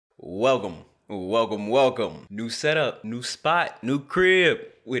Welcome. New setup, new spot, new crib.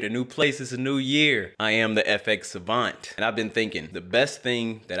 With a new place, it's a new year. I am the FX Savant, and I've been thinking the best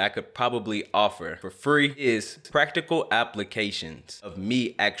thing that I could probably offer for free is practical applications of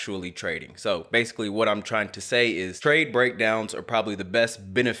me actually trading. So basically what I'm trying to say is trade breakdowns are probably the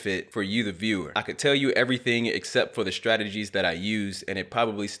best benefit for you, the viewer. I could tell you everything except for the strategies that I use, and it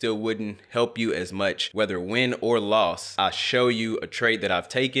probably still wouldn't help you as much, whether win or loss. I'll show you a trade that I've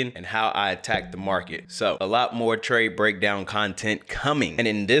taken and how I attack the market. So a lot more trade breakdown content coming.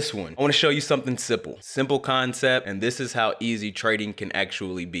 And in this one, I want to show you something simple concept, and this is how easy trading can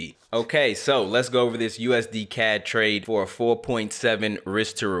actually be. Okay, so let's go over this USD CAD trade for a 4.7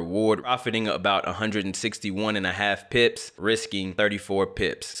 risk to reward, profiting about 161.5 pips, risking 34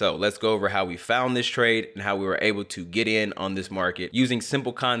 pips. So let's go over how we found this trade and how we were able to get in on this market using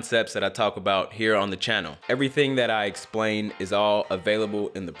simple concepts that I talk about here on the channel. Everything that I explain is all available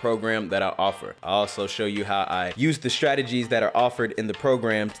in the program that I offer. I also show you how I use the strategies that are offered in the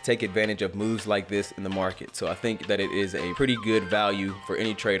program to take advantage of moves like this in the market. So I think that it is a pretty good value for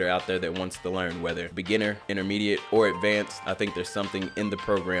any trader out there that wants to learn, whether beginner, intermediate, or advanced. I think there's something in the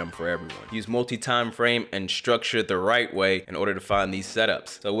program for everyone. Use multi-time frame and structure the right way in order to find these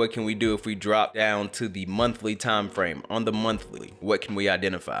setups. So what can we do if we drop down to the monthly time frame? On the monthly, what can we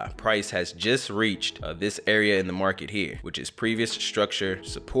identify? Price has just reached this area in the market here, which is previous structure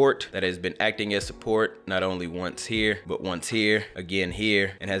support that has been acting as support not only once here, but once here, again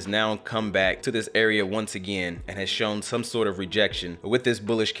here, and has now come back to this area once again and has shown some sort of rejection with this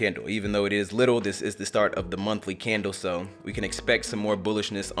bullish candle. Even though it is little, this is the start of the monthly candle, so we can expect some more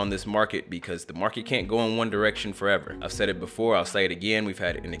bullishness on this market because the market can't go in one direction forever. I've said it before, I'll say it again, we've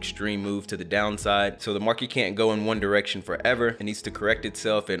had an extreme move to the downside, so the market can't go in one direction forever. It needs to correct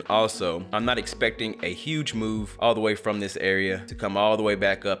itself, and also I'm not expecting a huge move all the way from this area to come all the way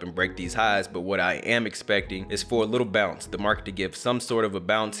back up and break these highs, but what I am expecting is for a little bounce, the market to give some sort of a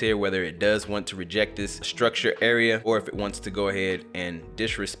bounce here, whether it does want to reject this structure area or if it wants to go ahead and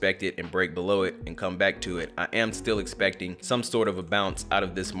disrespect it and break below it and come back to it. I am still expecting some sort of a bounce out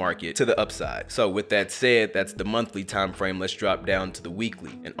of this market to the upside. So with that said, that's the monthly time frame. Let's drop down to the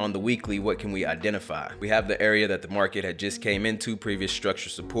weekly, and on the weekly, what can we identify? We have the area that the market had just came into, previous structure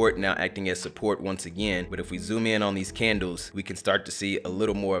support, now acting as support once again. But if we zoom in on these candles, we can start to see a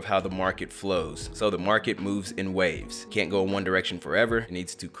little more of how the market flows. So the market moves in waves, can't go in one direction forever. It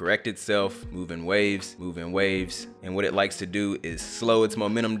needs to correct itself, move in waves, and what it likes to do is slow its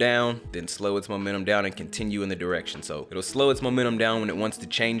momentum down, then slow its momentum down and continue in the direction. So it'll slow its momentum down when it wants to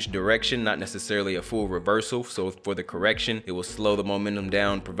change direction, not necessarily a full reversal. So for the correction, it will slow the momentum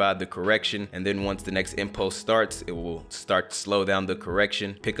down, provide the correction, and then once the next impulse starts, it will start to slow down the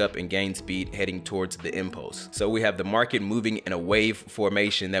correction, pick up and gain speed heading towards the impulse. So we have the market moving in a wave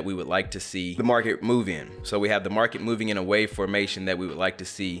formation that we would like to see the market move in. So we have the market moving in a wave formation that we would like to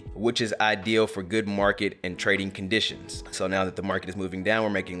see, which is ideal for good market and trading conditions. So now that the market is moving down, we're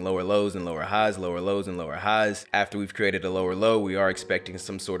making lower lows and lower highs, lower lows and lower highs. After we've created a lower low, we are expecting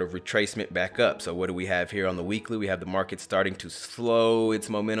some sort of retracement back up. So what do we have here on the weekly? We have the market starting to slow its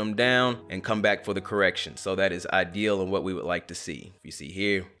momentum down and come back for the correction. So that is ideal and what we would like to see. If you see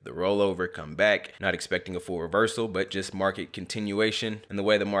here, the rollover, come back, not expecting a full reversal, but just market continuation and the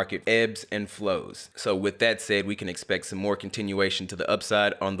way the market ebbs and flows. So with that said, we can expect some more continuation to the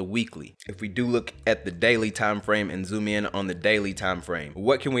upside on the weekly. If we do look at the daily time frame and zoom in on the daily time frame,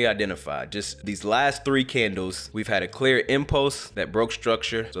 what can we identify? Just these last three candles, we've had a clear impulse that broke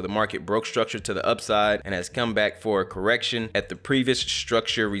structure. So the market broke structure to the upside and has come back for a correction at the previous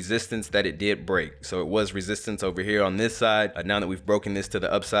structure resistance that it did break. So it was resistance over here on this side. Now that we've broken this to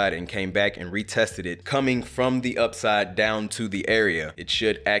the upside and came back and retested it, coming from the upside down to the area, it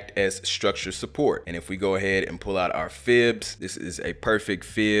should act as structure support. And if we go ahead and pull out our fibs, this is a perfect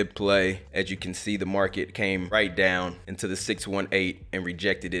fib play. As you can see, the market came right down into the 618 and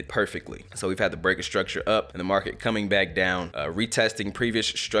rejected it perfectly. So we've had the break of structure up and the market coming back down, retesting previous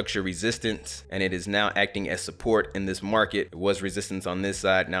structure resistance, and it is now acting as support in this market. It was resistance on this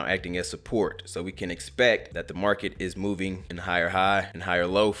side, now acting as support. So we can expect that the market is moving in higher high and higher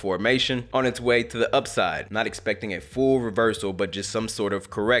low formation on its way to the upside. Not expecting a full reversal, but just some sort of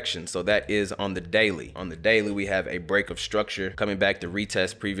correction. So that is on the daily. On the daily, we have a break of structure coming back to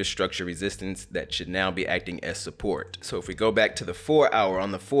retest previous structure resistance that should now be acting as support. So if we go back to the 4 hour,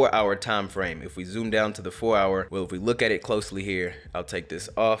 on the 4 hour time frame, if we zoom down to the 4 hour, well, if we look at it closely here, I'll take this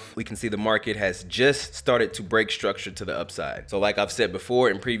off, we can see the market has just started to break structure to the upside. So like I've said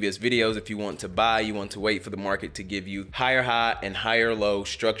before in previous videos, if you want to buy, you want to wait for the market to give you higher high and higher low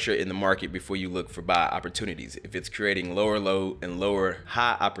structure in the market before you look for buy opportunities. If it's creating lower low and lower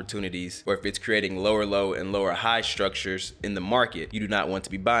high opportunities, or if it's creating lower low and lower high structures in the market, you do not want to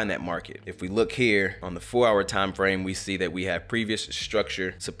be buying that market. If we look here on the 4 hour time frame, we see that we have previous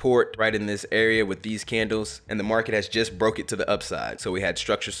structure support right in this area with these candles, and the market has just broke it to the upside. So we had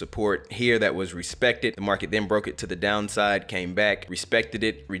structure support here that was respected. The market then broke it to the downside, came back, respected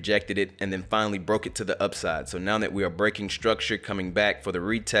it, rejected it, and then finally broke it to the upside. So now that we are breaking structure, coming back for the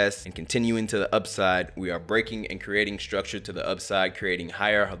retest and continuing to the upside, we are breaking and creating structure to the upside, creating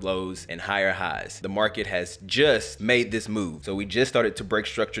higher lows and higher highs. The market has just made this move. So we just started to break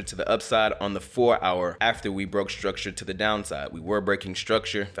structure to the upside on the 4 hour after we broke structure to the downside. We were breaking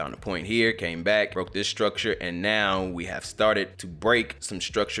structure, found a point here, came back, broke this structure, and now we have started to break some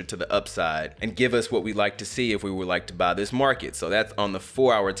structure to the upside and give us what we like to see if we would like to buy this market. So that's on the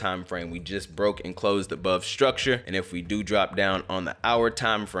 4 hour time frame. We just broke and closed above structure. And if we do drop down on the hour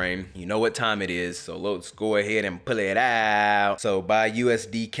time frame, you know what time it is. So let's go ahead and pull it out. So buy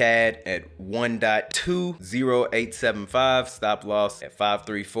USD CAD at 1.20875, stop loss at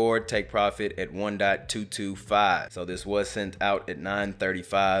 534, take profit at 1.225. So this was sent out at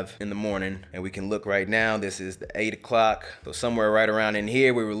 9:35 in the morning, and we can look right now. This is the 8 o'clock. So somewhere right around in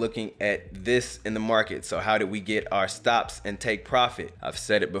here, we were looking at this in the market. So how did we get our stops and take profit? I've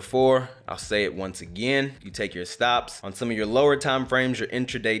said it before, I'll say it once again. You take your stops on some of your lower time frames, your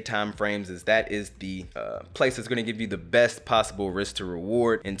intraday time frames, as that is the place that's going to give you the best possible risk to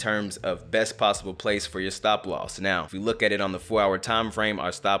reward in terms of best possible place for your stop loss. Now, if we look at it on the 4 hour time frame,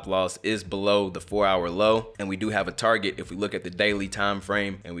 our stop loss is below the 4 hour low, and we do have a target. If we look at the daily time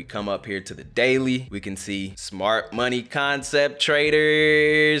frame and we come up here to the daily, we can see smart money concept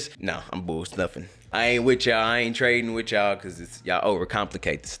traders. No, I'm bull stuffing. I ain't with y'all. I ain't trading with y'all because it's y'all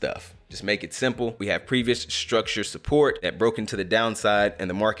overcomplicate the stuff. Just make it simple. We have previous structure support that broke into the downside, and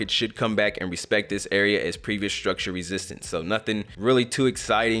the market should come back and respect this area as previous structure resistance. So nothing really too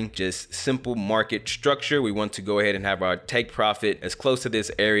exciting, just simple market structure. We want to go ahead and have our take profit as close to this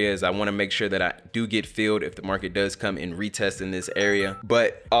area as I want to make sure that I do get filled if the market does come and retest in this area.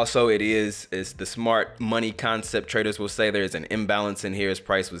 But also it is, as the smart money concept traders will say, there's an imbalance in here as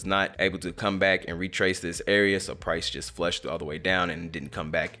price was not able to come back and retrace this area. So price just flushed all the way down and didn't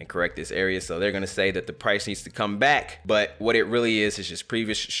come back and correct this area. So they're going to say that the price needs to come back, but what it really is just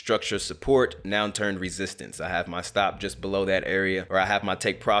previous structure support now turned resistance. I have my stop just below that area, or I have my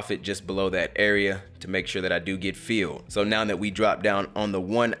take profit just below that area to make sure that I do get filled. So now that we drop down on the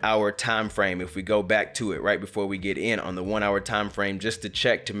 1 hour time frame, if we go back to it right before we get in on the 1 hour time frame, just to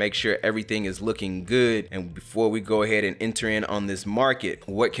check to make sure everything is looking good, and before we go ahead and enter in on this market,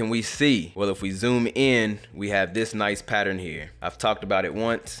 what can we see? Well, if we zoom in, we have this nice pattern here. I've talked about it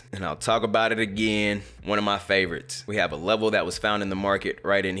once and I'll talk about it again. One of my favorites. We have a level that was found in the market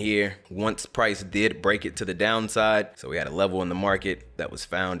right in here. Once price did break it to the downside, so we had a level in the market that was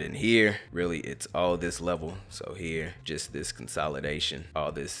found in here. Really, it's all this level. So here, just this consolidation,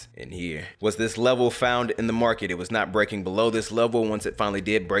 all this in here. Was this level found in the market? It was not breaking below this level. Once it finally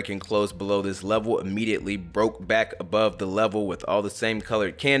did break and close below this level, immediately broke back above the level with all the same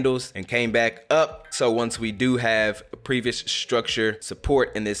colored candles and came back up. So once we do have a previous structure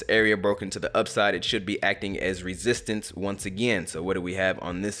support in this area broken to the upside, it should be acting as resistance once again. So what do we have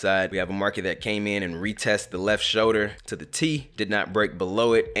on this side? We have a market that came in and retested the left shoulder to the T, did not break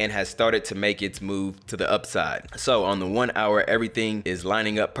below it, and has started to make its move to the upside. So on the 1 hour, everything is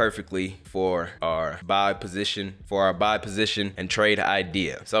lining up perfectly for our buy position, and trade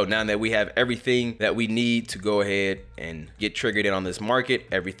idea. So now that we have everything that we need to go ahead and get triggered in on this market,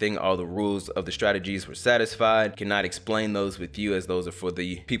 everything, all the rules of the strategies were satisfied. Cannot explain those with you as those are for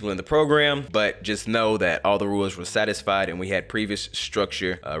the people in the program, but just know that all the rules were satisfied and we had previous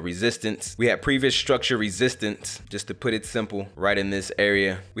structure resistance. We had previous structure resistance, just to put it simple, right in this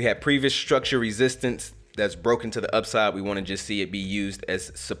area. We had previous structure resistance that's broken to the upside. We want to just see it be used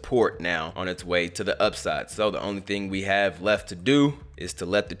as support now on its way to the upside. So the only thing we have left to do is to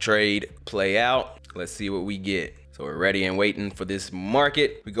let the trade play out. Let's see what we get. So we're ready and waiting for this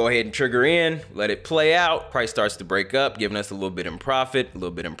market. We go ahead and trigger in, let it play out. Price starts to break up, giving us a little bit in profit,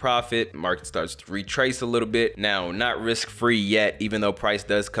 Market starts to retrace a little bit. Now, not risk-free yet, even though price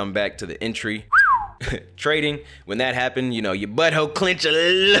does come back to the entry. trading. When that happened, you know, your butthole clench a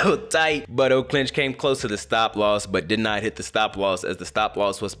little tight. Butthole clench came close to the stop loss, but did not hit the stop loss, as the stop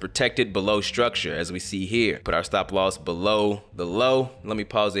loss was protected below structure, as we see here. Put our stop loss below the low. Let me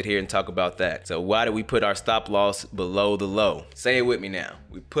pause it here and talk about that. So why do we put our stop loss below the low? Say it with me now.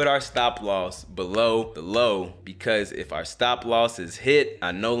 We put our stop loss below the low because if our stop loss is hit,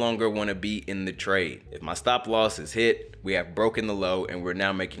 I no longer want to be in the trade. If my stop loss is hit, we have broken the low and we're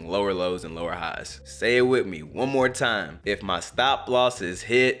now making lower lows and lower highs. Say it with me one more time. If my stop loss is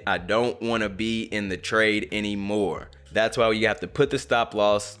hit, I don't want to be in the trade anymore. That's why you have to put the stop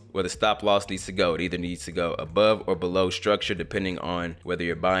loss where the stop loss needs to go. It either needs to go above or below structure depending on whether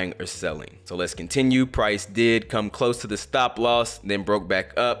you're buying or selling. So let's continue. Price did come close to the stop loss, then broke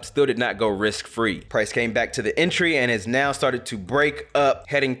back up. Still did not go risk free. Price came back to the entry and has now started to break up,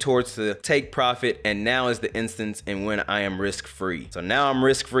 heading towards the take profit, and now is the instance in when I am risk free. So now I'm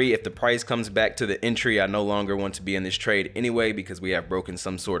risk free. If the price comes back to the entry, I no longer want to be in this trade anyway because we have broken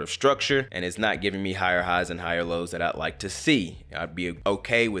some sort of structure and it's not giving me higher highs and higher lows that I'd like to see. I'd be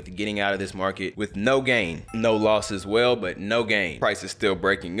okay with getting out of this market with no gain. No loss as well, but no gain. Price is still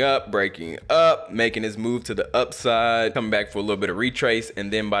breaking up, making his move to the upside, coming back for a little bit of retrace,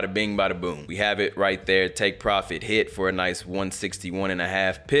 and then bada bing, bada boom. We have it right there. Take profit hit for a nice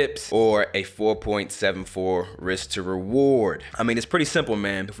 161.5 pips or a 4.74 risk to reward. I mean, it's pretty simple,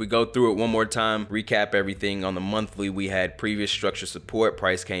 man. If we go through it one more time, recap everything. On the monthly, we had previous structure support.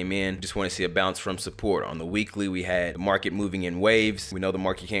 Price came in. Just want to see a bounce from support. On the weekly, we had the market moving in waves. We know the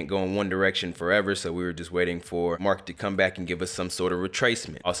market can't go in one direction forever, so we were just waiting for market to come back and give us some sort of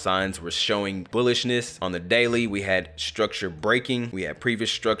retracement. All signs were showing bullishness. On the daily, we had structure breaking. We had previous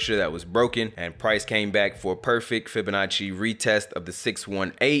structure that was broken, and price came back for a perfect Fibonacci retest of the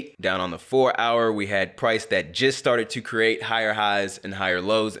 618. Down on the 4 hour, we had price that just started to create higher highs and higher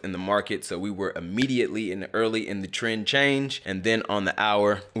lows in the market, so we were immediately early in the trend change. And then on the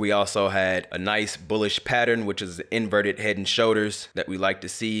hour, we also had a nice bullish pattern, which is the inverted head and shoulders that we like to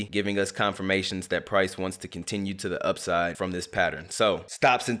see, giving us confirmations that price wants to continue to the upside from this pattern. So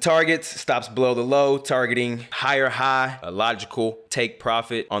stops and targets, stops below the low, targeting higher high, a logical take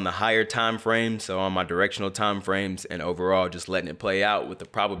profit on the higher time frames, so on my directional time frames, and overall just letting it play out with the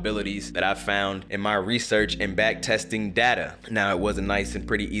probabilities that I found in my research and back testing data. Now, it was a nice and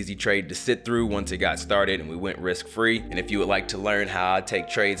pretty easy trade to sit through once it got started and we went risk free. And if you would like to learn how I take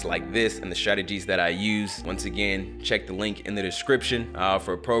trades like this and the strategies that I use, once again, check the link in the description. I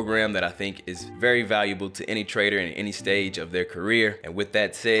offer a program that I think is very valuable to any trader in any stage of their career. And with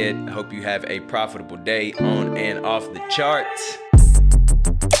that said, I hope you have a profitable day on and off the charts.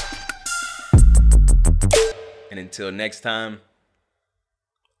 And until next time,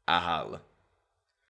 I holla.